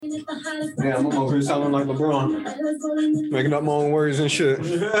Damn, I'm over here sounding like LeBron. Making up my own words and shit.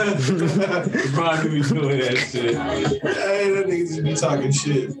 LeBron be doing that shit. Hey, that nigga just be talking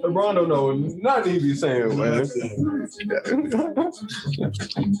shit. LeBron don't know nothing he be saying, man.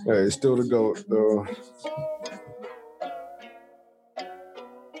 Hey, still the GOAT, though.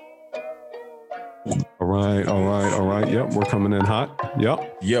 All right. Yep, we're coming in hot.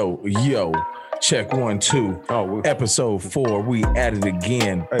 Yep. Yo. Check 1, 2. Episode 4. We at it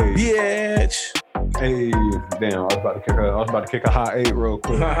again. Hey. Bitch. Hey, damn, I was about to kick a hot 8 real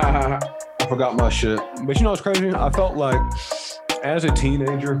quick. I forgot my shit. But you know what's crazy? I felt like as a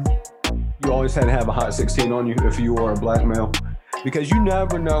teenager, you always had to have a hot 16 on you if you were a black male. Because you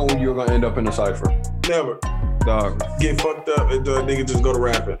never know when you're gonna end up in a cipher. Never. Dog. Get fucked up and the nigga just go to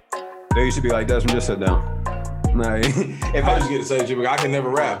rapping. They used to be like, Desmond, just sit down. Nah, if I just get to say shit, I can never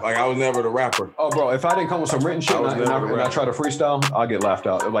rap. Like, I was never the rapper. Oh, bro, if I didn't come with some written shit and I try to freestyle, I'll get laughed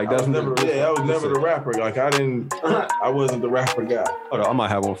out. Like, I was never the rapper. Like, I wasn't the rapper guy. Hold on, I might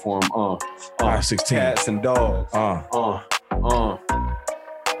have one for him. 16. Cats and dogs.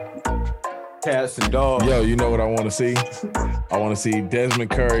 Cats and dogs. Yo, you know what I want to see? I want to see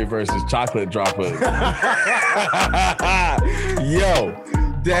Desmond Curry versus Chocolate Dropper. Yo,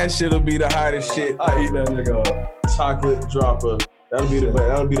 that shit'll be the hottest shit. I eat that nigga up. Chocolate Dropper. That'll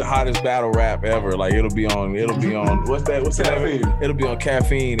be the hottest battle rap ever. Like it'll be on what's Caffeine. That? It'll be on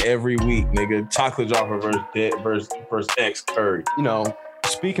Caffeine every week, nigga. Chocolate Dropper versus X Curry. You know,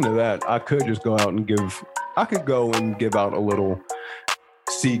 speaking of that, I could go and give out a little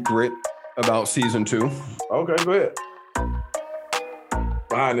secret about season 2. Okay, go ahead.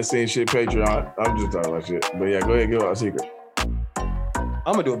 Behind the scenes shit, Patreon. I'm just talking about shit. But yeah, go ahead, give out a secret.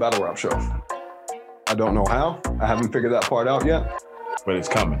 I'm gonna do a battle rap show. I don't know how. I haven't figured that part out yet. But it's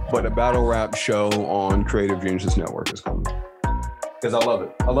coming. But a battle rap show on Creative Genius Network is coming. Because I love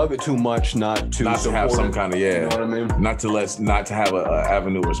it. I love it too much not to have some kind of, yeah. You know what I mean? Not to have an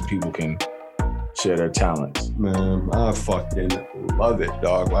avenue where some people can share their talents. Man, I fucking love it,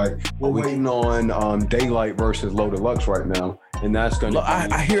 dog. Like, we're waiting on Daylight versus Loaded Lux right now. And that's gonna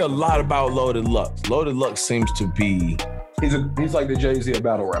I hear a lot about Loaded Lux. Loaded Lux seems to be... He's like the Jay-Z of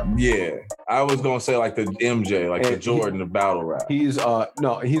battle rap. Yeah. I was gonna say like the MJ, like the Jordan of battle rap. He's like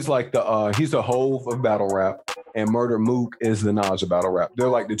he's the Hove of battle rap, and Murder Mook is the Nas of battle rap. They're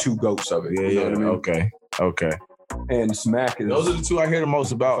like the two goats of it. Yeah, you know what I mean? Okay. And Smack is... Those are the two I hear the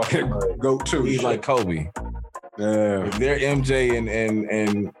most about. Goat too. He's like Kobe. Yeah. If they're MJ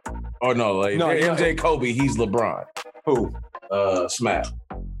and or no, like they're MJ Kobe, he's LeBron. Who? Smack.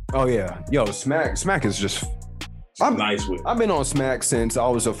 Oh yeah. Yo, Smack is just... I'm nice with it. I've been on Smack since I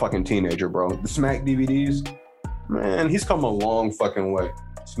was a fucking teenager, bro. The Smack DVDs, man, he's come a long fucking way.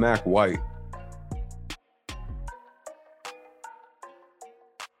 Smack White.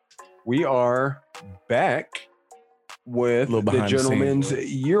 We are back with the Gentleman's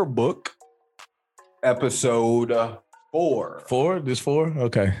Yearbook, episode 4. 4? Just 4?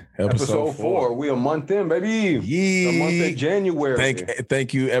 Okay. Episode 4. We a month in, baby. Yeah. The month of January.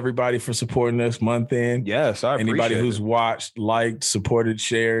 Thank you, everybody, for supporting us month in. Yes, I appreciate anybody who's watched, liked, supported,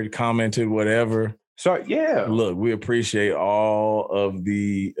 shared, commented, whatever. So, yeah. Look, we appreciate all of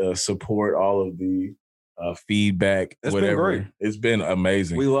the support, all of the feedback, it's whatever. Been great. It's been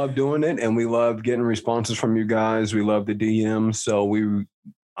amazing. We love doing it, and we love getting responses from you guys. We love the DMs. So we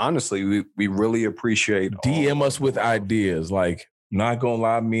really appreciate DM us with ideas. Like, not gonna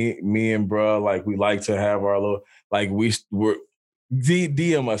lie, me and bruh, like we like to have our little, like we're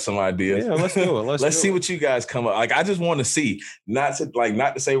DM us some ideas. Yeah, let's do it. Let's see what you guys come up. Like, I just want to see, not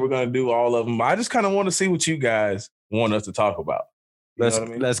to say we're gonna do all of them. I just kind of want to see what you guys want us to talk about.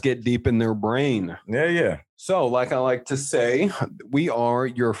 Let's get deep in their brain. Yeah. So, like I like to say, we are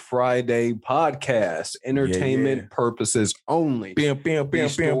your Friday podcast, entertainment purposes only.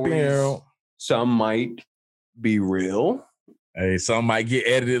 Some might be real. Hey, some might get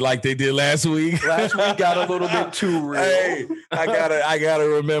edited like they did last week. Last week got a little bit too real. Hey, I gotta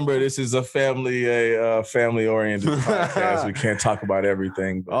remember this is a family oriented podcast. We can't talk about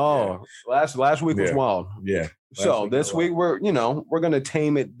everything. Last week was wild. Yeah. So this week we're gonna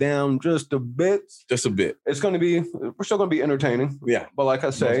tame it down just a bit. Just a bit. We're still gonna be entertaining. Yeah. But like I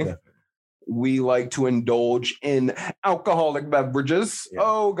say, we like to indulge in alcoholic beverages. Yeah.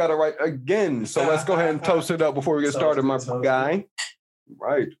 Oh, got it right again. So let's go ahead and toast it up before we get started, my guy.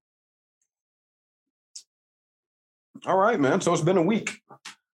 Right. All right, man. So it's been a week.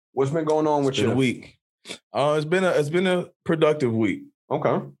 What's been going on with you? It's been a week. It's been a productive week.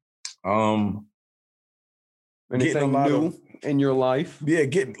 Okay. Anything new in your life? Yeah,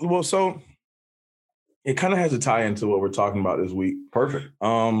 so it kind of has a tie into what we're talking about this week. Perfect.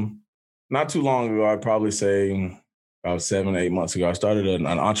 Not too long ago, I'd probably say about 7 or 8 months ago, I started an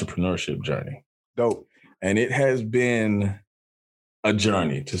entrepreneurship journey. Dope. And it has been a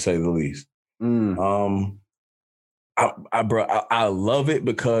journey, to say the least. I love it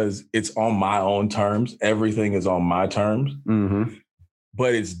because it's on my own terms. Everything is on my terms. Mm-hmm.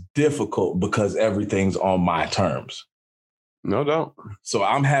 But it's difficult because everything's on my terms. No doubt. So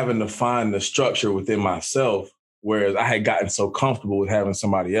I'm having to find the structure within myself, whereas I had gotten so comfortable with having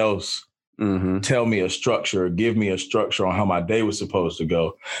somebody else tell me a structure, give me a structure on how my day was supposed to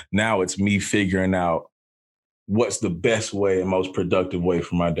go. Now it's me figuring out what's the best way and most productive way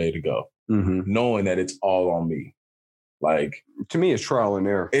for my day to go, knowing that it's all on me. Like, to me, it's trial and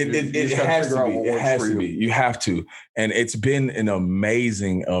error. It has to be. It has to be. You have to. And it's been an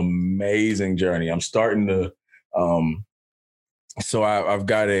amazing, amazing journey. I'm starting to. So I've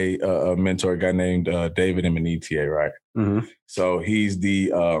got a mentor, a guy named David Emanitier, right? Mm-hmm. So he's the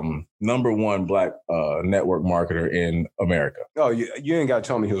 #1 Black network marketer in America. Oh, you ain't got to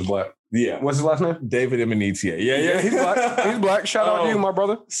tell me he was Black. Yeah. What's his last name? David Emanitier. Yeah. He's Black. He's Black. Shout out to you, my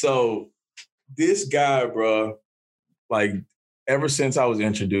brother. So this guy, bro, like ever since I was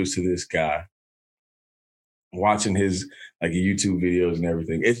introduced to this guy, watching his like YouTube videos and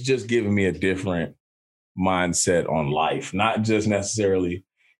everything, it's just given me a different mindset on life, not just necessarily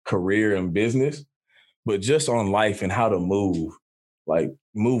career and business, but just on life and how to move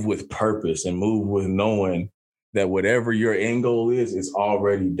with purpose and move with knowing that whatever your end goal is, it's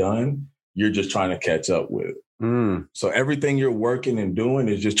already done. You're just trying to catch up with it. So everything you're working and doing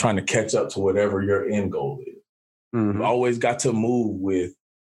is just trying to catch up to whatever your end goal is. You've always got to move with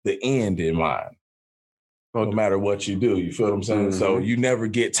the end in mind. No matter what you do, you feel what I'm saying? So you never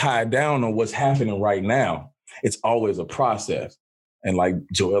get tied down on what's happening right now. It's always a process. And like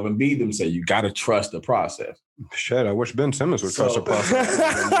Joel Embiid them say, you got to trust the process. Shit, I wish Ben Simmons would trust the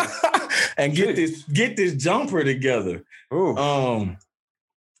process. And get this jumper together. Ooh.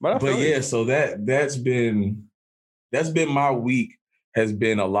 But yeah, so that's been my week. Has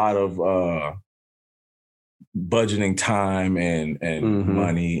been a lot of budgeting time and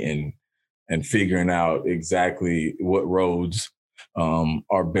money and figuring out exactly what roads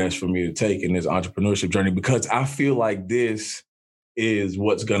are best for me to take in this entrepreneurship journey, because I feel like this is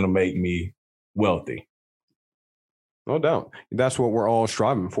what's going to make me wealthy. No doubt. That's what we're all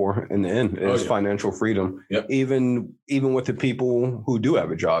striving for in the end is financial freedom. Yep. Even with the people who do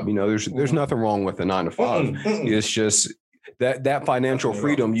have a job, there's nothing wrong with a 9 to 5. It's just that financial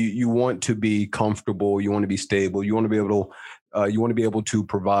freedom. You want to be comfortable. You want to be stable. You want to be able to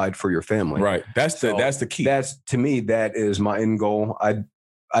provide for your family. Right. That's the key. To me, that is my end goal.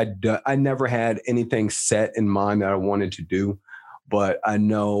 I never had anything set in mind that I wanted to do, but I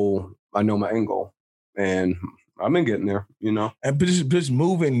know my end goal, and I've been getting there, And just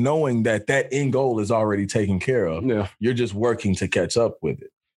moving, knowing that end goal is already taken care of. Yeah. You're just working to catch up with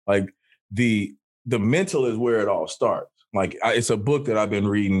it. Like the mental is where it all starts. Like it's a book that I've been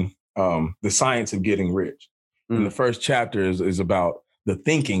reading, The Science of Getting Rich. And the first chapter is about the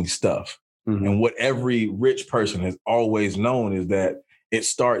thinking stuff. And what every rich person has always known is that it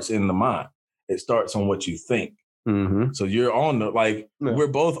starts in the mind. It starts on what you think. So you're on we're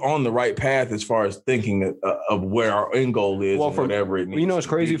both on the right path as far as thinking of where our end goal is, and whatever it needs. It's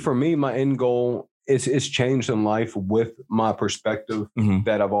crazy for me. My end goal is changed in life with my perspective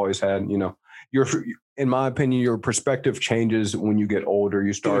that I've always had. In my opinion, your perspective changes when you get older.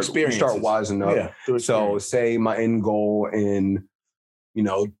 You start wising up. Yeah, so say my end goal in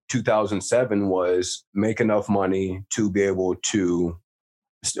 2007 was make enough money to be able to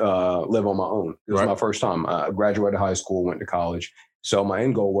live on my own. It was my first time. I graduated high school, went to college. So my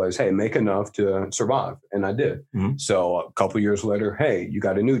end goal was, hey, make enough to survive. And I did. So a couple of years later, hey, you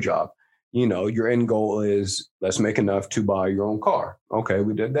got a new job. Your end goal is let's make enough to buy your own car. Okay,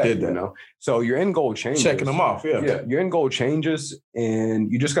 we did that. So your end goal changes. Checking them off, yeah. Your end goal changes, and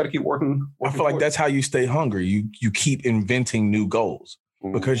you just got to keep working. I feel like that's how you stay hungry. You keep inventing new goals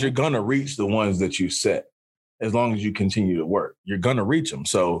because you're gonna reach the ones that you set. As long as you continue to work, you're gonna reach them.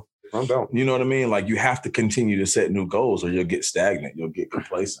 So you know what I mean? Like you have to continue to set new goals, or you'll get stagnant. You'll get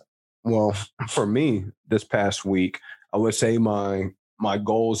complacent. Well, for me, this past week, I would say my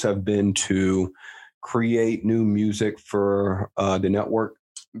goals have been to create new music for the network.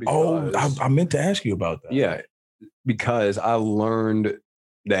 I meant to ask you about that. Yeah, because I learned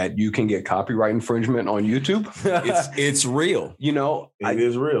that you can get copyright infringement on YouTube. It's real. You know, it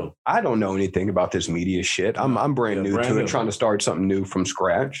is real. I don't know anything about this media shit. I'm brand new to it, trying to start something new from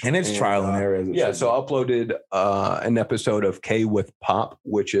scratch. And it's trial and error. So I uploaded an episode of K with Pop,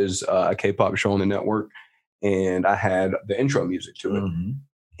 which is a K-pop show on the network. And I had the intro music to it. Mm-hmm.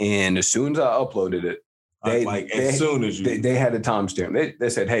 And as soon as I uploaded it, they had a timestamp. They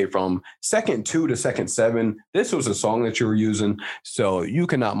said, hey, from second 2 to second 7, this was a song that you were using, so you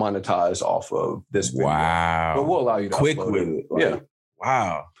cannot monetize off of this video. Wow. But we'll allow you to quick upload with it. Like, yeah.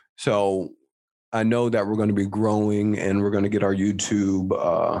 Wow. So I know that we're going to be growing and we're going to get our YouTube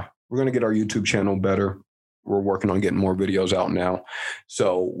channel better. We're working on getting more videos out now.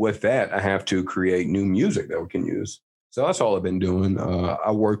 So with that, I have to create new music that we can use. So that's all I've been doing. I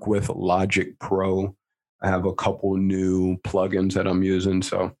work with Logic Pro. I have a couple new plugins that I'm using.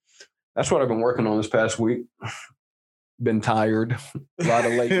 So that's what I've been working on this past week. Been tired, a lot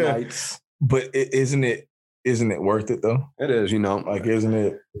of late nights. But isn't it worth it though? It is, like, isn't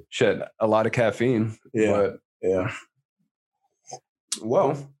it? Shit, a lot of caffeine. Yeah. But, yeah.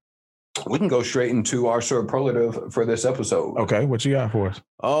 Well, we can go straight into our superlative for this episode. Okay. What you got for us?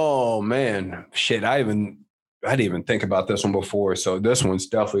 Oh man. Shit. I didn't even think about this one before. So this one's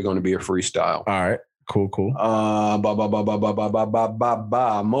definitely going to be a freestyle. All right. Cool.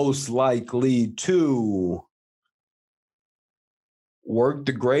 Most likely to work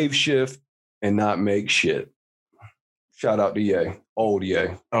the grave shift and not make shit. Shout out to Ye, old Ye.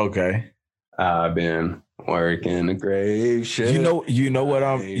 Okay. I've been working the grave shift. You know what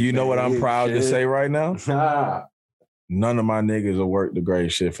I'm proud to say right now? None of my niggas will work the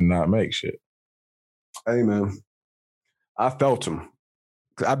grave shift and not make shit. Hey man, I felt him.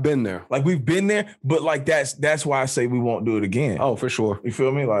 I've been there. Like, we've been there, but like that's why I say we won't do it again. Oh, for sure. You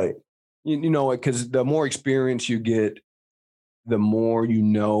feel me? Like, you know, because the more experience you get, the more you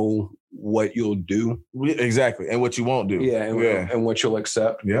know what you'll do. Exactly. And what you won't do. Yeah. And what you'll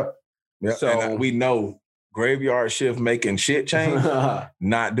accept. Yep. So and we know graveyard shift making shit change,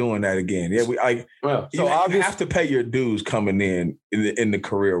 not doing that again. Yeah. You have to pay your dues coming in the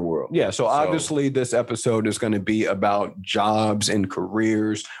career world. Yeah. So obviously this episode is going to be about jobs and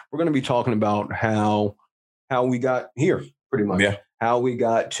careers. We're going to be talking about how we got here, pretty much. Yeah. How we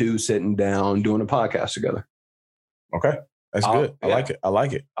got to sitting down doing a podcast together. Okay. That's good. I like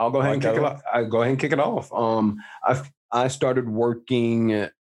it. I'll go ahead and kick it off. I go ahead and kick it off. I started working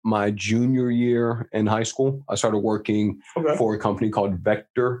my junior year in high school. I started working for a company called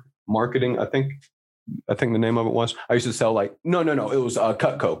Vector Marketing. I think the name of it was. I used to sell it was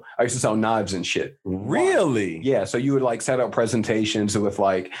Cutco. I used to sell knives and shit. Really? Yeah. So you would like set up presentations with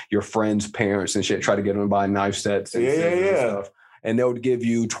like your friends' parents and shit, try to get them to buy knife sets and stuff. And they would give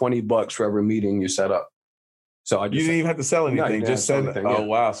you $20 for every meeting you set up. So you didn't even have to sell anything. Just sell anything. Oh,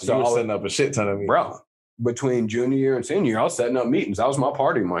 wow. So you were setting up a shit ton of meetings. Bro, between junior year and senior year, I was setting up meetings. That was my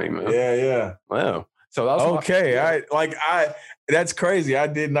party money, man. Yeah. Wow. So that was that's crazy. I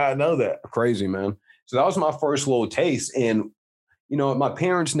did not know that. Crazy, man. So that was my first little taste. And, my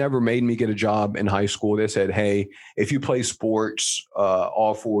parents never made me get a job in high school. They said, hey, if you play sports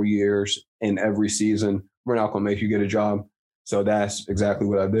all 4 years in every season, we're not going to make you get a job. So that's exactly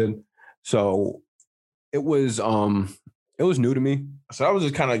what I did. So it was new to me. So that was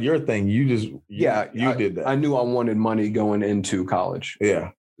just kind of your thing. You did that. I knew I wanted money going into college.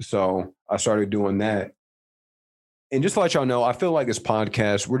 Yeah. So I started doing that. And just to let y'all know, I feel like this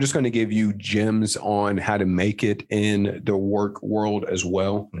podcast, we're just going to give you gems on how to make it in the work world as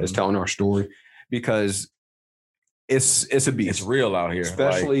well as telling our story, because it's a beast. It's real out here.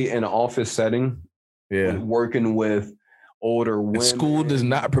 Especially in an office setting. Yeah. Working with older women. School does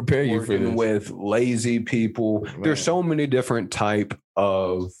not prepare you for this. With lazy people. Man. There's so many different type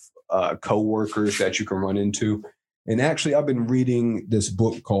of coworkers that you can run into. And actually, I've been reading this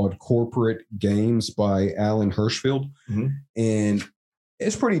book called Corporate Games by Alan Hirschfeld. Mm-hmm. And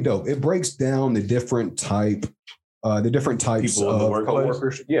it's pretty dope. It breaks down the different types of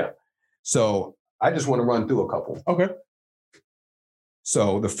coworkers. Yeah. So I just want to run through a couple. Okay.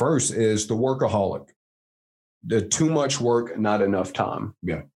 So the first is the workaholic. The too much work, not enough time.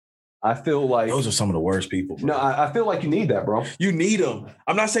 Yeah. I feel like those are some of the worst people, bro. No, I feel like you need that, bro. You need them.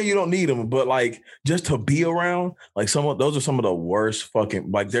 I'm not saying you don't need them, but like just to be around, like those are some of the worst fucking,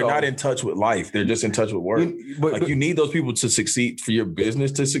 like they're not in touch with life. They're just in touch with work. But you need those people to succeed for your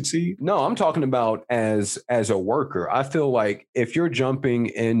business to succeed. No, I'm talking about as a worker. I feel like if you're jumping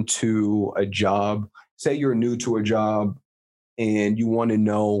into a job, say you're new to a job and you want to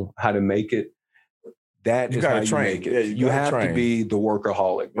know how to make it, That is how you make it. Yeah, you have to be the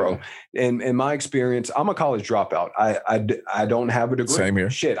workaholic, bro. Yeah. And in my experience, I'm a college dropout. I don't have a degree. Same here.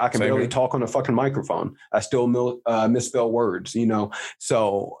 Shit, I can barely talk on a fucking microphone. I still misspell words, you know.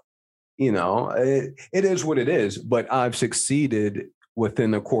 So, you know, it is what it is. But I've succeeded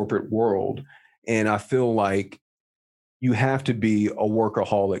within the corporate world. And I feel like you have to be a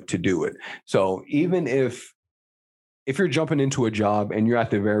workaholic to do it. So even if you're jumping into a job and you're at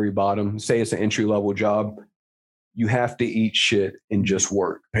the very bottom, say it's an entry-level job, you have to eat shit and just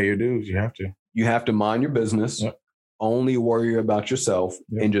work. Pay your dues. You have to. You have to mind your business, only worry about yourself,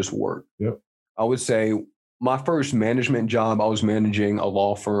 and just work. Yep. I would say my first management job, I was managing a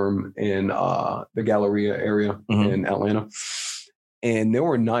law firm in the Galleria area in Atlanta. And there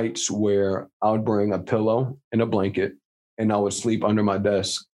were nights where I would bring a pillow and a blanket and I would sleep under my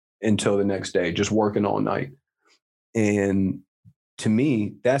desk until the next day, just working all night. And to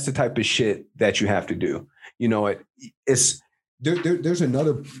me, that's the type of shit that you have to do. You know, there's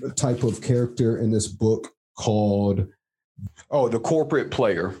another type of character in this book called, the corporate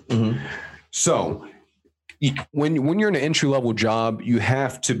player. So when you're in an entry-level job, you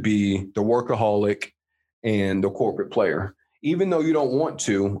have to be the workaholic and the corporate player. Even though you don't want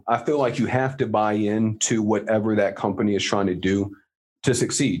to, I feel like you have to buy into whatever that company is trying to do to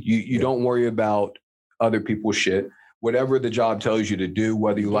succeed. You don't worry about other people's shit. Whatever the job tells you to do,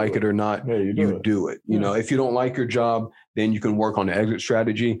 whether you like it or not, you do it. You know, if you don't like your job, then you can work on the exit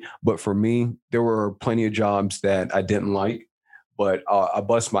strategy. But for me, there were plenty of jobs that I didn't like, but I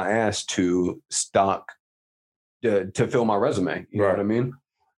bust my ass to stock to fill my resume. You know what I mean?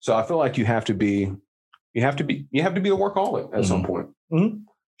 So I feel like you have to be a workaholic at some point.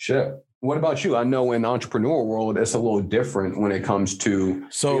 Shit. What about you? I know in the entrepreneur world, it's a little different when it comes to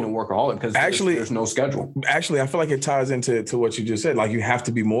being a workaholic because there's no schedule. Actually, I feel like it ties into what you just said. Like you have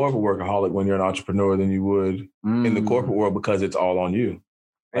to be more of a workaholic when you're an entrepreneur than you would in the corporate world because it's all on you.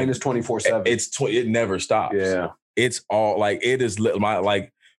 And it's 24/7. It never stops. Yeah. It's all like it is my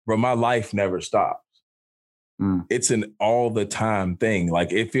life never stops. It's an all the time thing.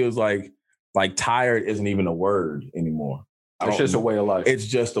 Like it feels like tired isn't even a word anymore. It's just a way of life. It's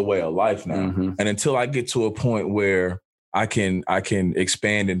just a way of life now. And until I get to a point where I can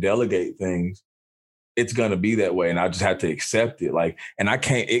expand and delegate things, it's going to be that way. And I just have to accept it. Like, and I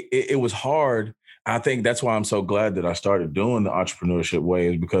can't, it was hard. I think that's why I'm so glad that I started doing the entrepreneurship way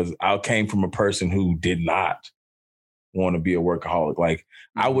is because I came from a person who did not want to be a workaholic. Like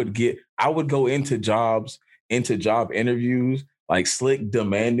I would go into job interviews, like slick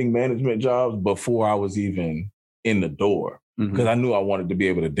demanding management jobs before I was even in the door. Because I knew I wanted to be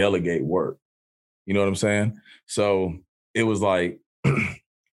able to delegate work. You know what I'm saying? So it was like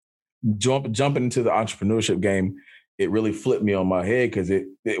jumping into the entrepreneurship game, it really flipped me on my head because it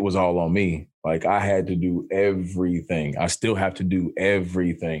was all on me. Like I had to do everything. I still have to do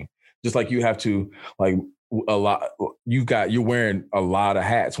everything. Just like you have to, like a lot, you're wearing a lot of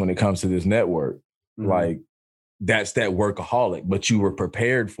hats when it comes to this network. Like that's that workaholic, but you were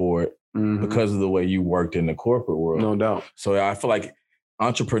prepared for it. Because of the way you worked in the corporate world. No doubt. So I feel like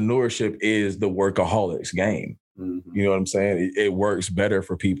entrepreneurship is the workaholics game. You know what I'm saying? It works better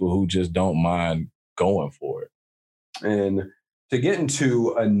for people who just don't mind going for it. And to get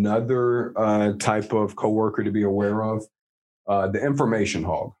into another type of coworker to be aware of, the information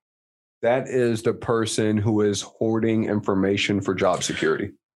hog. That is the person who is hoarding information for job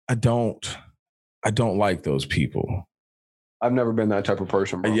security. I don't like those people. I've never been that type of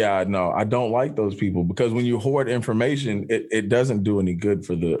person, bro. Yeah, no, I don't like those people because when you hoard information, it doesn't do any good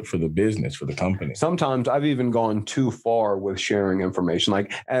for the business, for the company. Sometimes I've even gone too far with sharing information.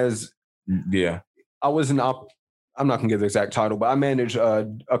 Like I was I'm not going to give the exact title, but I manage a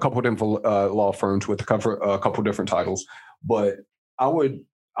couple of different law firms with a couple of different titles. But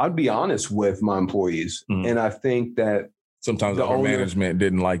I'd be honest with my employees, and I think that sometimes the management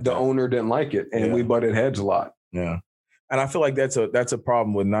didn't like the owner didn't like it, and we butted heads a lot. Yeah. And I feel like that's a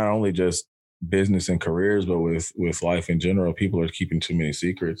problem with not only just business and careers, but with life in general. People are keeping too many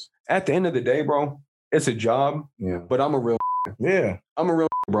secrets. At the end of the day, bro, it's a job. Yeah. But I'm a real. Yeah. I'm a real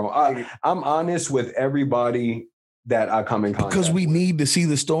bro. I'm honest with everybody that I come in contact because we need to see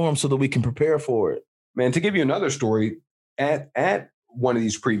the storm so that we can prepare for it. Man, to give you another story, at one of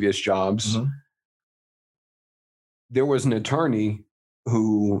these previous jobs, there was an attorney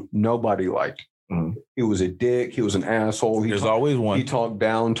who nobody liked. He was a dick. He was an asshole. There's always one. He talked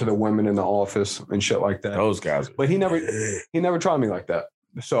down to the women in the office and shit like that. Those guys. But he never tried me like that.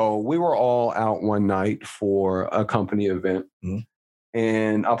 So we were all out one night for a company event.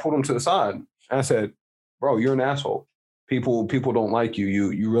 And I pulled him to the side. I said, bro, you're an asshole. People don't like you.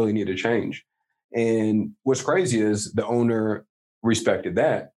 You really need to change. And what's crazy is the owner respected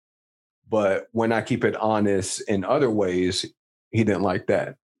that. But when I keep it honest in other ways, he didn't like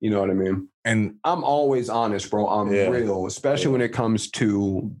that. You know what I mean? And I'm always honest, bro. I'm real, especially when it comes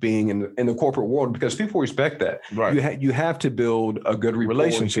to being in the corporate world, because people respect that. Right. You have to build a good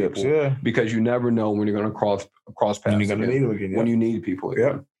relationships, because you never know when you're going to cross paths. When you're going to need them again. When you need people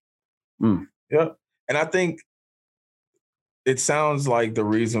again. Yeah. And I think it sounds like the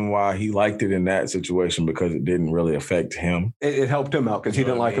reason why he liked it in that situation because it didn't really affect him. It helped him out because he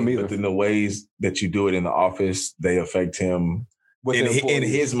didn't like him either. But in the ways that you do it in the office, they affect him in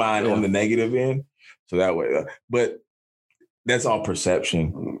his mind on the negative end. So that way, but that's all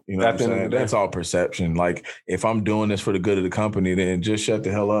perception. You know what I'm saying? That's all perception. Like if I'm doing this for the good of the company, then just shut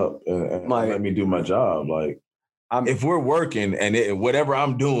the hell up and let me do my job. Like if we're working and whatever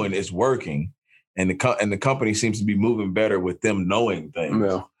I'm doing is working, and the company seems to be moving better with them knowing things.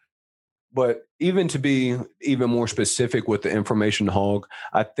 Yeah. But even to be even more specific with the information hog,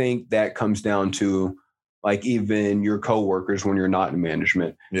 I think that comes down to like even your coworkers when you're not in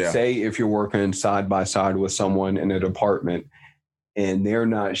management. Yeah. Say if you're working side by side with someone in a department and they're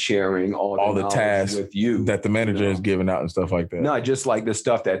not sharing all the tasks with you that the manager is giving out and stuff like that. No, just like the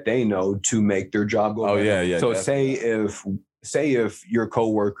stuff that they know to make their job go better. Yeah. So say if your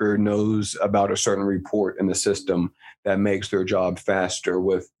coworker knows about a certain report in the system that makes their job faster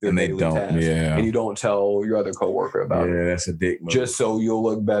with their daily tasks, and you don't tell your other coworker about it. Yeah, that's a dick move. Just so you'll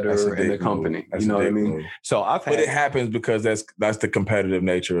look better in the company. You know what I mean? Move. So but it happens because that's the competitive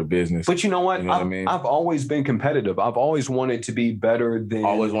nature of business. But you know what? I've always been competitive. I've always wanted to be better than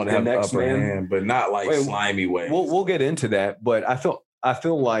always want to have the upper hand, but not like slimy way. We'll get into that, but I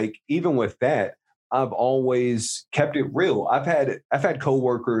feel like even with that, I've always kept it real. I've had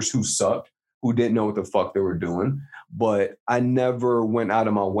coworkers who sucked, who didn't know what the fuck they were doing, but I never went out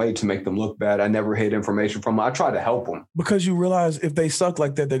of my way to make them look bad. I never hid information from them. I tried to help them. Because you realize if they suck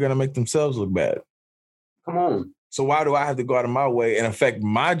like that, they're going to make themselves look bad. Come on. So why do I have to go out of my way and affect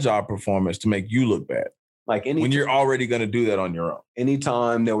my job performance to make you look bad? Like when you're already going to do that on your own.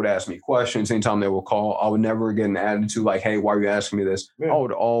 Anytime they would ask me questions, anytime they would call, I would never get an attitude like, hey, why are you asking me this? Yeah. I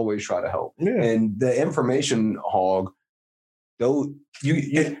would always try to help. Yeah. And the information hog, though,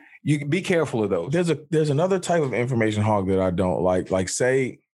 you be careful of those. There's another type of information hog that I don't like. Like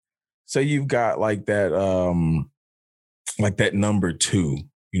say you've got like that number 2,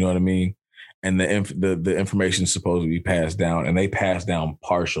 you know what I mean? And the information is supposed to be passed down, and they pass down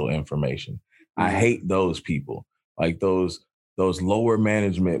partial information. I hate those people, like those lower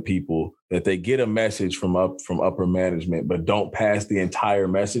management people that they get a message from upper management, but don't pass the entire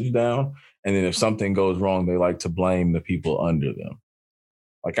message down. And then if something goes wrong, they like to blame the people under them.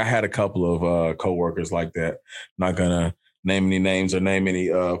 Like I had a couple of coworkers like that. I'm not gonna name any names or name any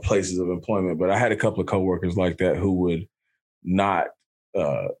places of employment, but I had a couple of coworkers like that who would not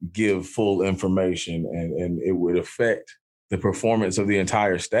give full information, and it would affect the performance of the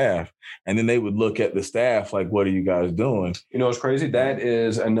entire staff. And then they would look at the staff like, what are you guys doing? You know, it's crazy. That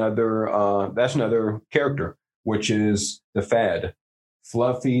is that's another character, which is the fad.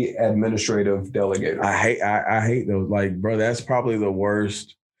 Fluffy administrative delegator. I hate those. Like, bro, that's probably the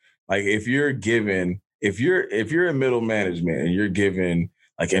worst. Like if you're in middle management and you're given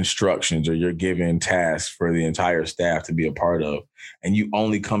like instructions or you're given tasks for the entire staff to be a part of, and you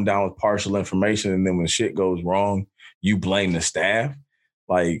only come down with partial information, and then when shit goes wrong, you blame the staff.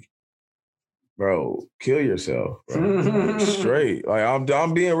 Like, bro, kill yourself, bro. Like, straight. Like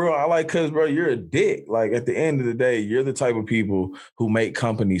I'm being real. Cause bro, you're a dick. Like at the end of the day, you're the type of people who make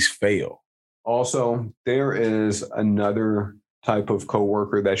companies fail. Also, there is another type of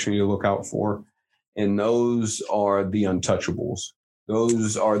coworker that you need to look out for. And those are the untouchables.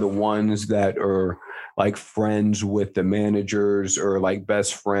 Those are the ones that are like friends with the managers or like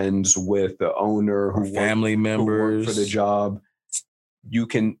best friends with the owner who family members who work for the job. You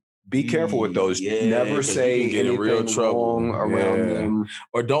can be careful with those. Never say anything real wrong around them.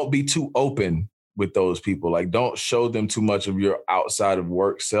 Or don't be too open with those people. Like don't show them too much of your outside of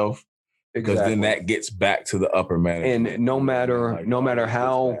work self. Because then that gets back to the upper management. And no matter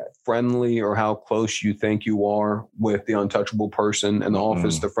how friendly or how close you think you are with the untouchable person in the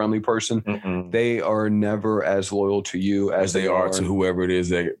office, the friendly person, they are never as loyal to you as they are to whoever it is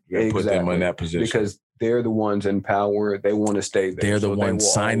that put them in that position. Because they're the ones in power. They want to stay there. They're the ones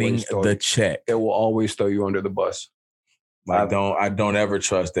signing the check. They will always throw you under the bus. I don't ever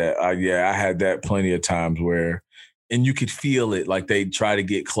trust that. I had that plenty of times where. And you could feel it, like they try to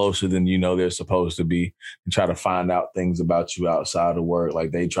get closer than you know they're supposed to be and try to find out things about you outside of work.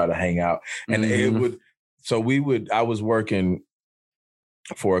 Like they try to hang out. And I was working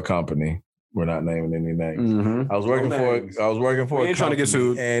for a company We're not naming any names. Mm-hmm. I was working for. We ain't trying to get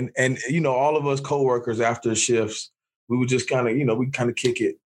sued. And all of us coworkers after shifts, we would just kind of we kind of kick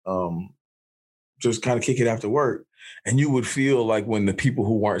it, just kind of kick it after work. And you would feel like when the people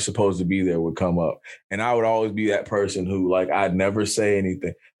who weren't supposed to be there would come up, and I would always be that person who like I'd never say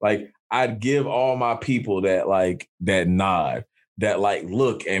anything. Like I'd give all my people that nod, that like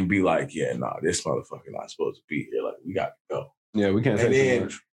look and be like, yeah, nah, this motherfucker not supposed to be here. Like we got to go. Yeah, we can't say too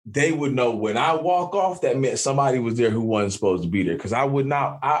much. They would know when I walk off, that meant somebody was there who wasn't supposed to be there. Because I would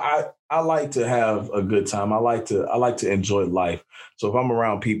not. I like to have a good time. I like to enjoy life. So if I'm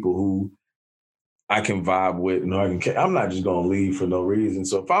around people who I can vibe with, and I'm not just gonna leave for no reason.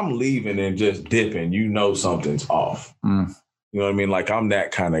 So if I'm leaving and just dipping, something's off. You know what I mean? Like I'm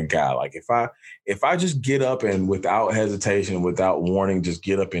that kind of guy. Like if I just get up and without hesitation, without warning, just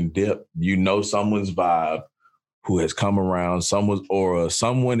get up and dip, someone's vibe who has come around, someone's aura,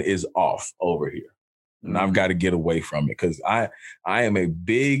 someone is off over here. And I've got to get away from it because I am a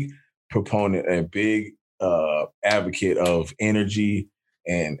big proponent and big advocate of energy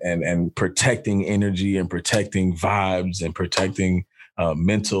and protecting energy and protecting vibes and protecting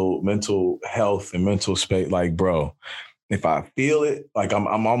mental health and mental space. Like, bro, if I feel it, like I'm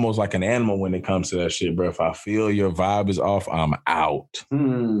almost like an animal when it comes to that shit, bro. If I feel your vibe is off, I'm out.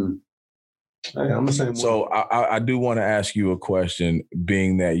 Hey, I'm the same way. So I do want to ask you a question,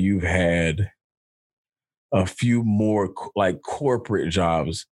 being that you've had a few more like corporate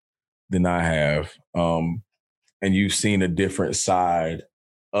jobs than I have, and you've seen a different side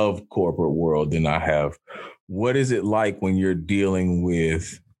of corporate world than I have. What is it like when you're dealing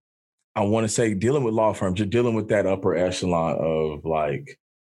with, I want to say dealing with law firms, you're dealing with that upper echelon of like,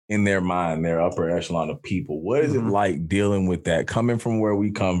 in their mind, their upper echelon of people. What is it like dealing with that, coming from where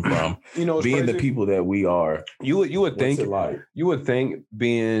we come from, being crazy? The people that we are? You would think, you would think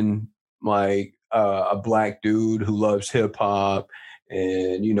being like a black dude who loves hip hop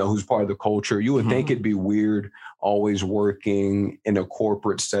and, who's part of the culture, you would think it'd be weird always working in a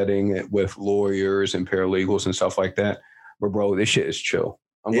corporate setting with lawyers and paralegals and stuff like that. But bro, this shit is chill.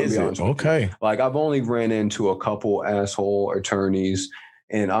 I'm going to be honest with you. Like I've only ran into a couple asshole attorneys,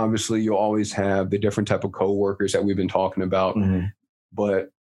 and obviously you'll always have the different type of coworkers that we've been talking about,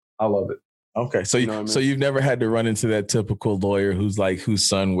 but I love it. Okay. So, so you've never had to run into that typical lawyer who's like, whose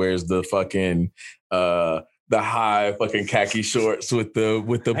son wears the fucking, the high fucking khaki shorts with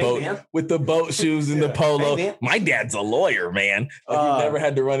the boat shoes and the polo. Hey, my dad's a lawyer, man. Like you've never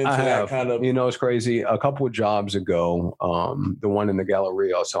had to run into that kind of. It's crazy. A couple of jobs ago, the one in the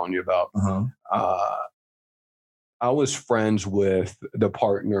Galleria I was telling you about, I was friends with the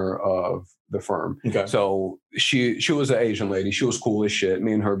partner of the firm. Okay. So she was an Asian lady. She was cool as shit.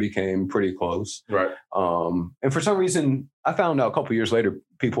 Me and her became pretty close. Right. And for some reason, I found out a couple of years later,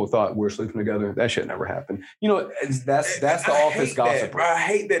 people thought we were sleeping together. That shit never happened. That's the office gossip. I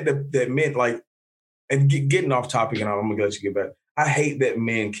hate that men like, and getting off topic, and I'm gonna let you get back. I hate that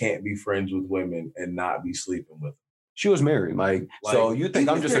men can't be friends with women and not be sleeping with them. She was married. Like so you think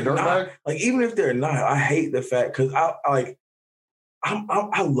I'm just a dirtbag? Like, even if they're not, I hate the fact, because I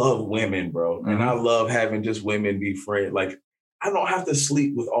love women, bro. And I love having just women be friends. Like, I don't have to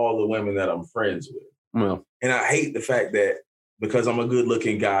sleep with all the women that I'm friends with. Well, and I hate the fact that because I'm a good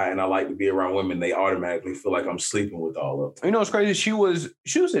looking guy and I like to be around women, they automatically feel like I'm sleeping with all of them. It's crazy. She was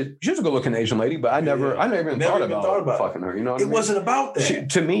a good looking Asian lady, but I never even thought about fucking her. It wasn't about that.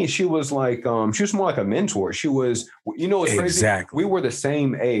 To me, she was like, she was more like a mentor. She was, it's crazy. Exactly. We were the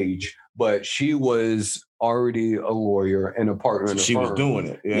same age, but she was already a lawyer and a partner in the firm. She was doing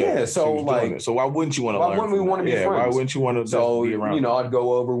it. Yeah. So like, so why wouldn't you want to learn? Why wouldn't we want to be friends? Why wouldn't you want to be around? I'd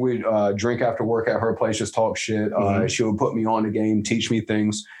go over, we'd drink after work at her place, just talk shit. She would put me on the game, teach me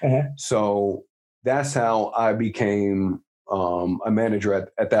things. So that's how I became a manager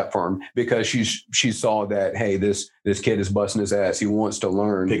at that firm, because she saw that, hey, this kid is busting his ass. He wants to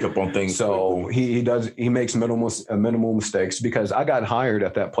learn, pick up on things. So he makes minimal mistakes, because I got hired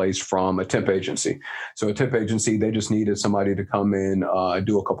at that place from a temp agency. So a temp agency, they just needed somebody to come in,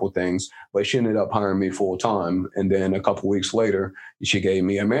 do a couple of things, but she ended up hiring me full time. And then a couple of weeks later, she gave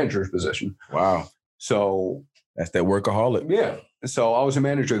me a manager's position. Wow. So that's that workaholic. Yeah. So I was a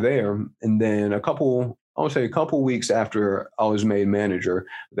manager there. And then a couple weeks after I was made manager,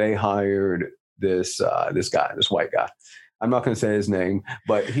 they hired this guy, this white guy. I'm not going to say his name,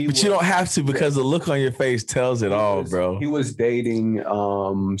 but you don't have to, because the look on your face tells it all, bro. He was dating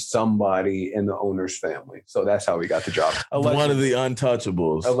somebody in the owner's family. So that's how he got the job. Allegedly. One of the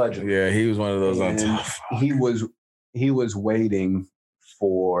untouchables. Allegedly. Yeah, he was one of those untouchables. He was waiting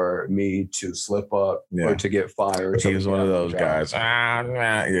for me to slip up or to get fired. He was one of those guys.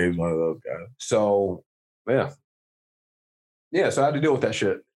 Yeah, he was one of those guys. So, yeah. Yeah, so I had to deal with that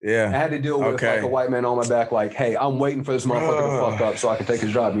shit. Yeah. I had to deal with like a white man on my back, like, hey, I'm waiting for this motherfucker to fuck up so I can take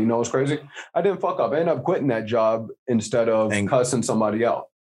his job. You know what's crazy? I didn't fuck up. I ended up quitting that job instead of cussing somebody out.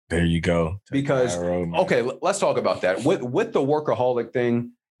 There you go. Because, okay, let's talk about that. With the workaholic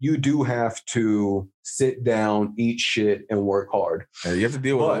thing, you do have to sit down, eat shit, and work hard. Yeah, you have to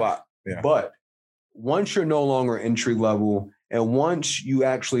deal with a lot. Yeah. But once you're no longer entry level, and once you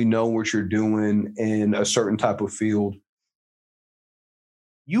actually know what you're doing in a certain type of field,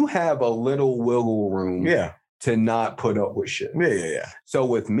 you have a little wiggle room to not put up with shit. Yeah. So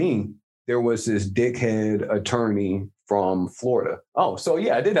with me, there was this dickhead attorney from Florida. Oh, so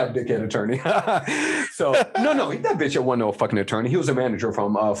yeah, I did have a dickhead attorney. So no, that bitch wasn't no fucking attorney. He was a manager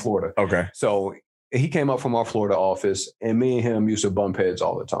from Florida. Okay. So he came up from our Florida office, and me and him used to bump heads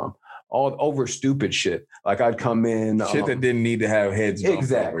all the time, all over stupid shit. Like I'd come in shit that didn't need to have heads.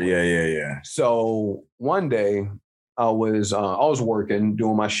 Exactly. Yeah. So one day I was working,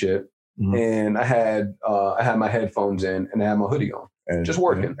 doing my shit, and I had my headphones in and I had my hoodie on, just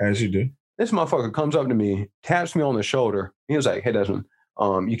working. As you do. This motherfucker comes up to me, taps me on the shoulder. He was like, "Hey, Desmond,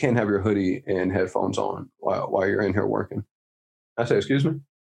 you can't have your hoodie and headphones on while you're in here working." I said, "Excuse me?"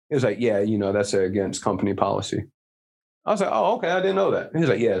 He was like, "Yeah, that's against company policy." I was like, "Oh, okay, I didn't know that." He was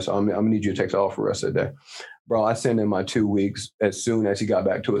like, "Yeah, so I'm gonna need you to take off for the rest of the day." Bro, I sent in my 2 weeks as soon as he got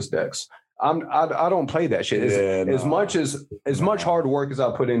back to his desk. I don't play that shit. As much hard work as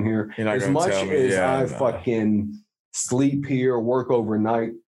I put in here, as much as I fucking sleep here, work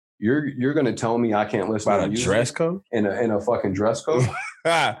overnight, you're gonna tell me I can't listen about a dress code in a fucking dress code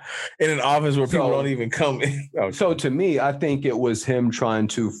in an office where people don't even come in. Okay. So to me, I think it was him trying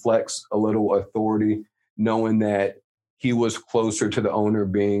to flex a little authority, knowing that he was closer to the owner,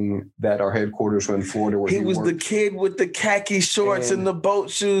 being that our headquarters were in Florida. Where he was the kid with the khaki shorts and the boat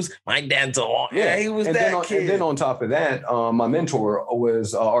shoes. My dad's a he was that kid. And then on top of that, my mentor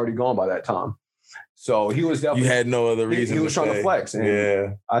was already gone by that time. So he was definitely... You had no other reason. He was trying to flex.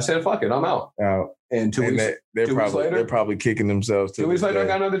 And I said, fuck it, I'm out. And 2 weeks later... They're probably kicking themselves to 2 weeks later, I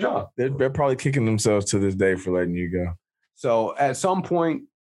got another job. They're probably kicking themselves to this day for letting you go. So at some point,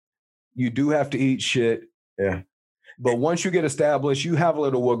 you do have to eat shit. Yeah. But once you get established, you have a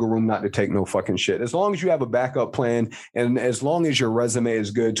little wiggle room not to take no fucking shit. As long as you have a backup plan, and as long as your resume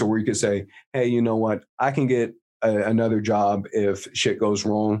is good to where you can say, hey, you know what? I can get another job if shit goes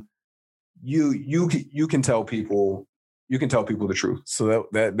wrong. You can tell people the truth. So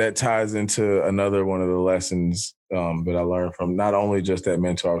that ties into another one of the lessons that I learned from not only just that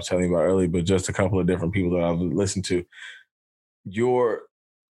mentor I was telling you about earlier, but just a couple of different people that I've listened to. Your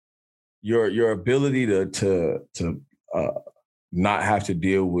ability to not have to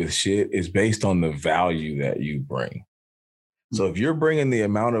deal with shit is based on the value that you bring. So if you're bringing the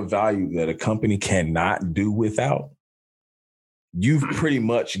amount of value that a company cannot do without, you've pretty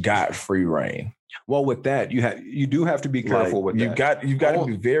much got free reign. Well, with that, you do have to be careful with that. You've got to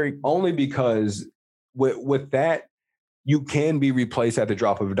be very... Only because with that, you can be replaced at the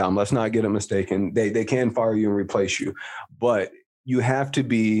drop of a dime. Let's not get it mistaken. They can fire you and replace you. But you have to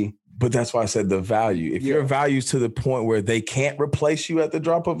be... But that's why I said the value. If your value's to the point where they can't replace you at the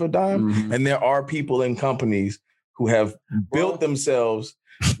drop of a dime, and there are people in companies who have built themselves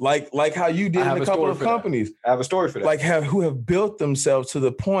like how you did in a couple of companies. I have a story for that. Who have built themselves to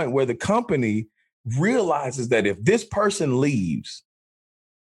the point where the company realizes that if this person leaves,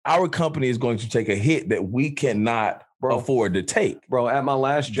 our company is going to take a hit that we cannot afford to take. Bro, at my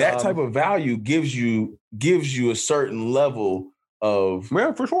last job, that type of value gives you a certain level of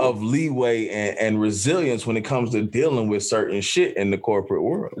leeway and resilience when it comes to dealing with certain shit in the corporate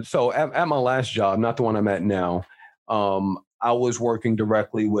world. So at my last job, not the one I'm at now, I was working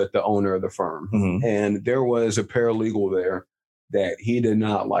directly with the owner of the firm. And there was a paralegal there that he did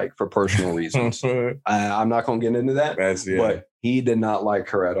not like for personal reasons. I'm not going to get into that, but he did not like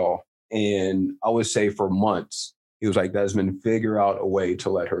her at all. And I would say for months, he was like, Desmond, figure out a way to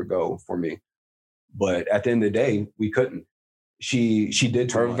let her go for me. But at the end of the day, we couldn't. She did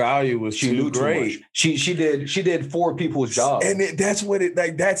too her much. Value was too great. She did 4 people's jobs. And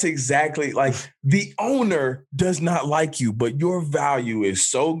that's exactly like the owner does not like you, but your value is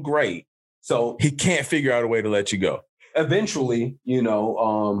so great. So he can't figure out a way to let you go. Eventually,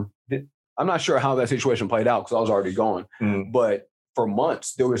 I'm not sure how that situation played out because I was already gone. But for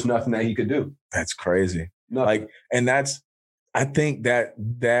months, there was nothing that he could do. That's crazy. Nothing. I think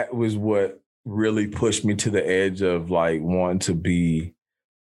that was what really pushed me to the edge of wanting to be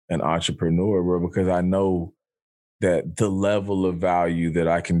an entrepreneur, bro, because I know that the level of value that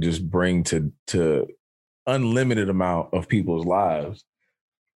I can just bring to unlimited amount of people's lives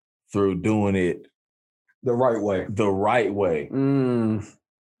through doing it the right way.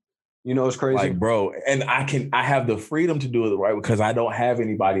 You know, it's crazy. Like, bro, and I have the freedom to do it the right way because I don't have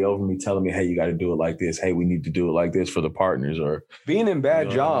anybody over me telling me, hey, you got to do it like this. Hey, we need to do it like this for the partners. Or being in bad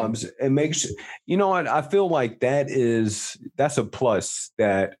jobs, it makes, you know what? I feel like that's a plus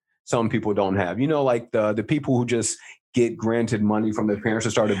that some people don't have. You know, like the people who just get granted money from their parents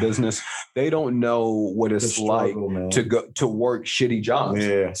to start a business, they don't know what it's struggle, like to go to work shitty jobs.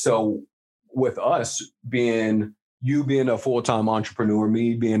 Yeah. So with us being a full-time entrepreneur,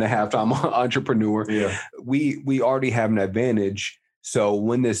 me being a half-time entrepreneur, we already have an advantage. So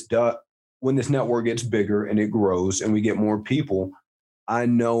when this network gets bigger and it grows and we get more people, I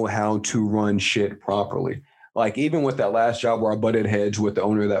know how to run shit properly. Like even with that last job where I butted heads with the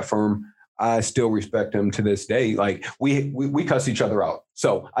owner of that firm, I still respect him to this day. Like we cuss each other out.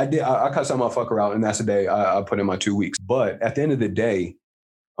 So I cussed that motherfucker out, and that's the day I put in my 2 weeks. But at the end of the day,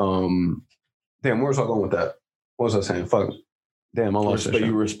 damn, where was I going with that? What was I saying? Fuck. Damn, I lost that shit.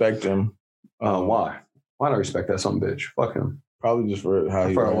 You respect him. Why? Why do I respect that son of a bitch? Fuck him. Probably just for how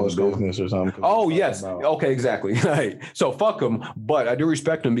he runs business or something. Oh, yes. Okay, exactly. Right. So fuck him. But I do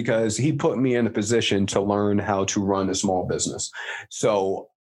respect him because he put me in a position to learn how to run a small business. So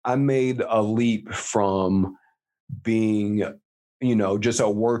I made a leap from being, you know, just a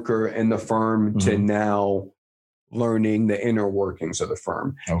worker in the firm to now learning the inner workings of the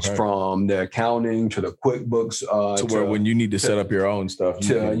firm, from the accounting to the QuickBooks, to where when you need to set up your own stuff,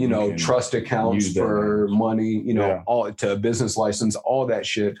 to trust accounts for money, all to business license, all that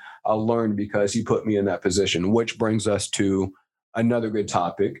shit I learned because he put me in that position. Which brings us to another good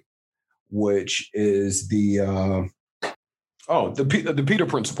topic, which is the Peter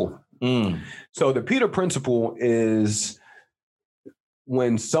Principle. So the Peter Principle is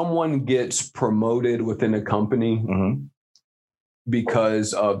when someone gets promoted within a company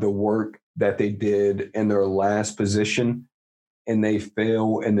because of the work that they did in their last position and they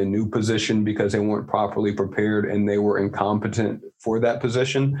fail in the new position because they weren't properly prepared and they were incompetent for that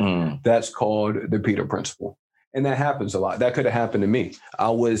position, that's called the Peter Principle. And that happens a lot. That could have happened to me.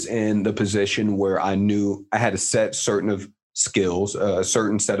 I was in the position where I knew I had a certain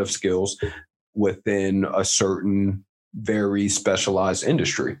set of skills within a certain very specialized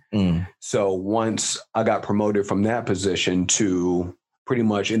industry. So once I got promoted from that position to pretty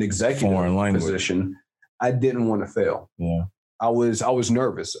much an executive position, I didn't want to fail. Yeah. I was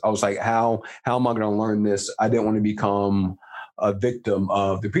nervous. I was like, how am I going to learn this? I didn't want to become a victim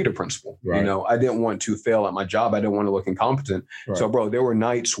of the Peter Principle. Right. You know, I didn't want to fail at my job. I didn't want to look incompetent. Right. So, bro, there were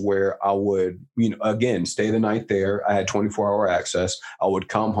nights where I would, again, stay the night there. I had 24-hour access. I would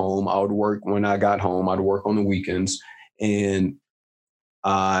come home. I would work when I got home. I'd work on the weekends. And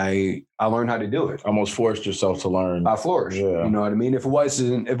I learned how to do it. Almost forced yourself to learn. I flourished. Yeah. You know what I mean? If it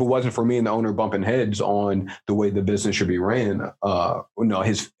wasn't for me and the owner bumping heads on the way the business should be ran,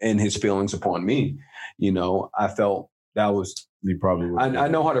 his feelings upon me, I felt that was you probably would. I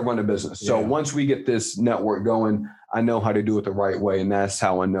know how to run a business. So once we get this network going, I know how to do it the right way, and that's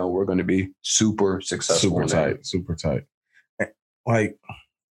how I know we're going to be super successful. Super tight. Like,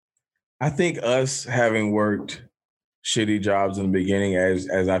 I think us having worked shitty jobs in the beginning, as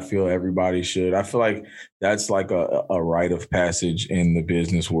I feel everybody should. I feel like that's like a rite of passage in the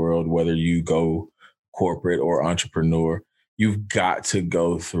business world, whether you go corporate or entrepreneur. You've got to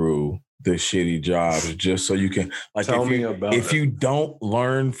go through the shitty jobs just so you can, like, if you don't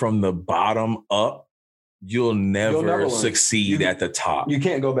learn from the bottom up, you'll never succeed at the top. You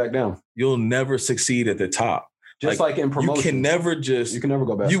can't go back down. You'll never succeed at the top. Just like in promotion. You can never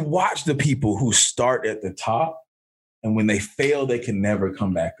go back. You watch the people who start at the top, and when they fail, they can never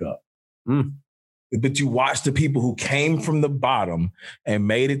come back up. But you watch the people who came from the bottom and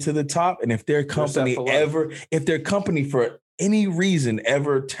made it to the top. And if their company for any reason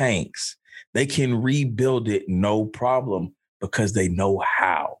ever tanks, they can rebuild it no problem because they know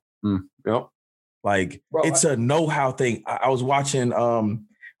how. Yep. Like, bro, it's a know-how thing. I was watching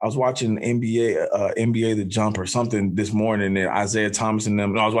NBA The Jump or something this morning, and Isaiah Thomas and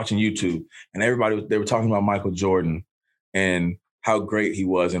them. I was watching YouTube, and they were talking about Michael Jordan and how great he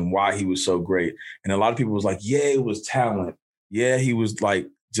was and why he was so great. And a lot of people was like, yeah, it was talent. Yeah, he was like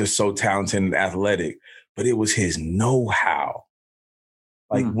just so talented and athletic, but it was his know-how.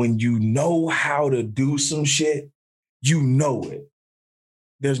 Like when you know how to do some shit, you know it.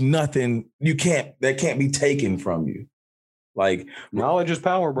 There's nothing that can't be taken from you. Like, knowledge is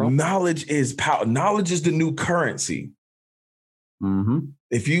power, bro. Knowledge is power. Knowledge is the new currency.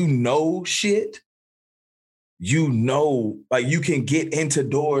 If you know shit, like you can get into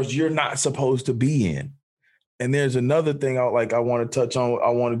doors you're not supposed to be in. And there's another thing I want to touch on. I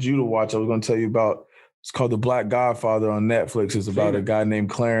wanted you to watch. I was going to tell you about. It's called The Black Godfather on Netflix. It's about a guy named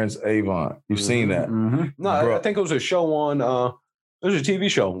Clarence Avant. You've seen that? Mm-hmm. No, bro. I think it was a show on. It was a TV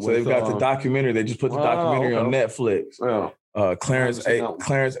show. So they've got the documentary. They just put the documentary on Netflix. Yeah.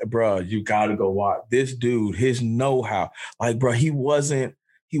 Clarence, bro, you got to go watch this dude. His know-how, like, bro, he wasn't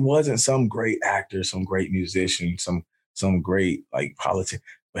some great actor, some great musician, some great like politician,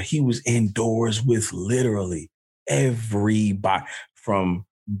 but he was indoors with literally everybody from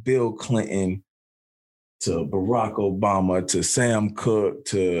Bill Clinton to Barack Obama, to Sam Cooke,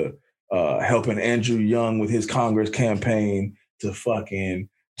 to helping Andrew Young with his Congress campaign, to fucking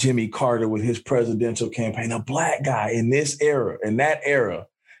Jimmy Carter with his presidential campaign. A black guy in that era,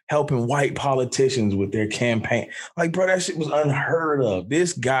 helping white politicians with their campaign. Like, bro, that shit was unheard of.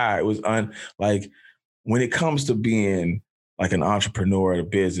 This guy was when it comes to being like an entrepreneur, a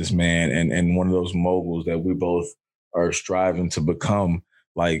businessman, and one of those moguls that we both are striving to become,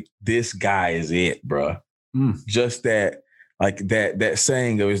 like, this guy is it, bro. Just that, like that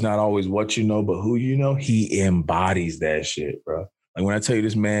saying of it's not always what you know, but who you know. He embodies that shit, bro. Like, when I tell you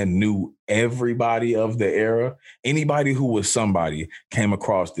this man knew everybody of the era, anybody who was somebody came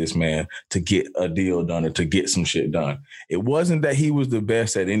across this man to get a deal done or to get some shit done. It wasn't that he was the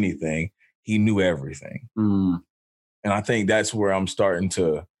best at anything. He knew everything. And I think that's where I'm starting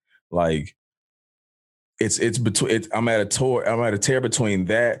to, like, I'm at a tear between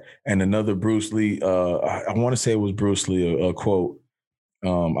that and another Bruce Lee. I want to say it was Bruce Lee, a quote.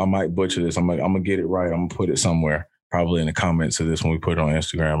 I might butcher this. I'm gonna get it right. I'm gonna put it somewhere, probably in the comments of this when we put it on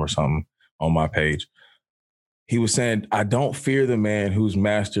Instagram or something on my page. He was saying, "I don't fear the man who's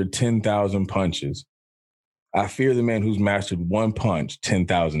mastered 10,000 punches. I fear the man who's mastered one punch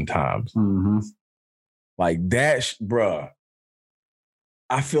 10,000 times." Mm-hmm. Like that, bruh.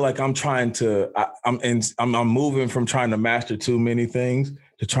 I feel like I'm moving from trying to master too many things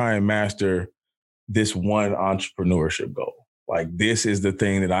to try and master this one entrepreneurship goal. Like, this is the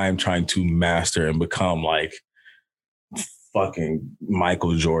thing that I am trying to master and become like fucking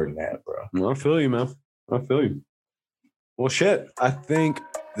Michael Jordan at, bro. I feel you, man. I feel you. Well, shit. I think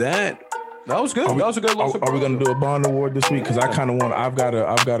that was good. That was a good look. Are we going to do a Bond Award this week? Because I kind of want. I've got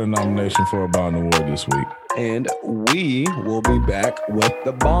a nomination for a Bond Award this week. And we will be back with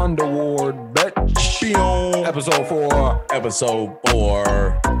the Bond Award. Episode 4. Episode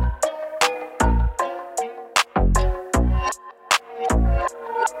 4.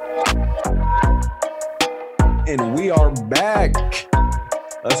 And we are back.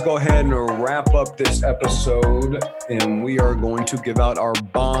 Let's go ahead and wrap up this episode, and we are going to give out our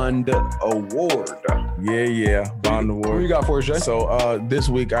Bond Award. Yeah, Bond Award. What you got for us, Jay? So this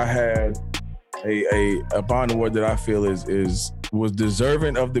week I had a Bond Award that I feel was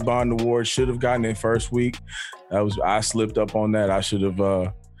deserving of the Bond Award. Should have gotten it first week. I slipped up on that. I should have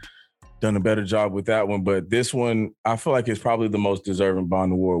done a better job with that one. But this one, I feel like it's probably the most deserving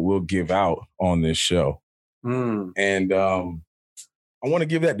Bond Award we'll give out on this show. And I want to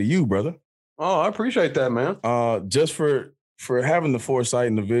give that to you, brother. Oh, I appreciate that, man. Just for having the foresight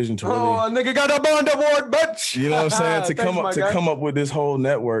and the vision to really. Oh, nigga got a Bond Award, bitch. You know what I'm saying? To come up with this whole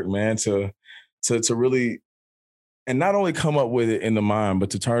network, man. To really, and not only come up with it in the mind, but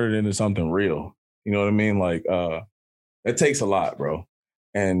to turn it into something real. You know what I mean? Like, it takes a lot, bro.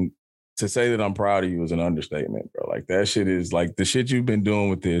 And to say that I'm proud of you is an understatement, bro. Like, that shit is, like, the shit you've been doing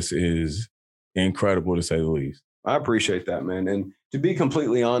with this is incredible, to say the least. I appreciate that, man. And to be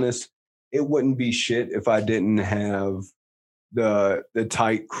completely honest, it wouldn't be shit if I didn't have the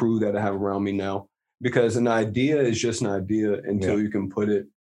tight crew that I have around me now. Because an idea is just an idea until you can put it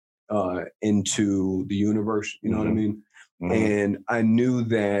into the universe. You know what I mean? Mm-hmm. And I knew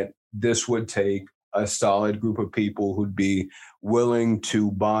that this would take a solid group of people who'd be willing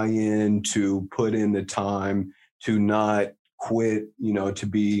to buy in, to put in the time, to not quit, you know, to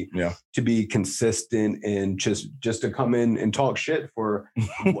be consistent, and just to come in and talk shit for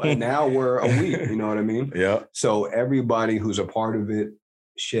an hour a week. You know what I mean? Yeah. So everybody who's a part of it,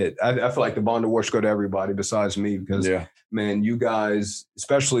 shit, I feel like the Bond Award should go to everybody besides me, because man, you guys,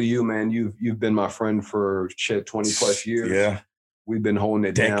 especially you, man, you've been my friend for 20 plus years. Yeah. We've been holding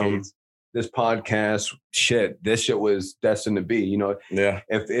it decades down. This podcast, this shit was destined to be, you know. Yeah.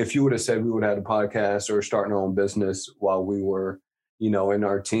 If you would have said we would have had a podcast or starting our own business while we were, you know, in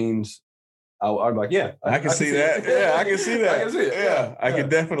our teens, I'd be like, yeah. I can see that. Yeah, I can see that. I can see it. Yeah, I can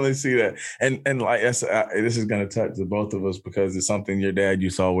definitely see that. And like, this is going to touch the both of us, because it's something your dad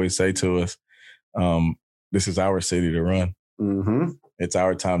used to always say to us. This is our city to run. Mm-hmm. It's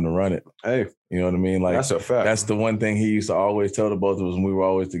our time to run it. Hey, you know what I mean? Like, that's a fact. That's the one thing he used to always tell the both of us when we were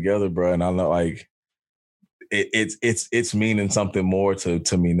always together, bro. And I know, like, it's meaning something more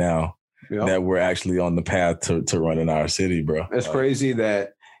to me now that we're actually on the path to running our city, bro. It's crazy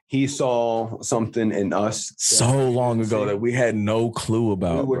that he saw something in us so long ago that we had no clue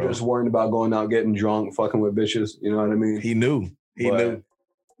about. We were just worrying about going out, getting drunk, fucking with bitches. You know what I mean? He knew. He knew.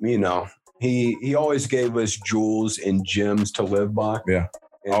 You know, he always gave us jewels and gems to live by. Yeah,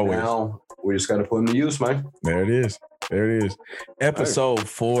 and always. Now we just got to put them to use, man. There it is. There it is. Episode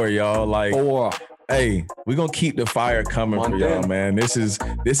 4, y'all. Like 4. Hey, we're gonna keep the fire coming for y'all, man. This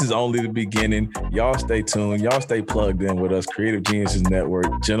is only the beginning. Y'all stay tuned. Y'all stay plugged in with us. Creative Geniuses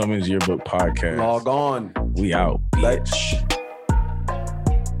Network, Gentlemen's Yearbook Podcast. Log on. We out, bitch.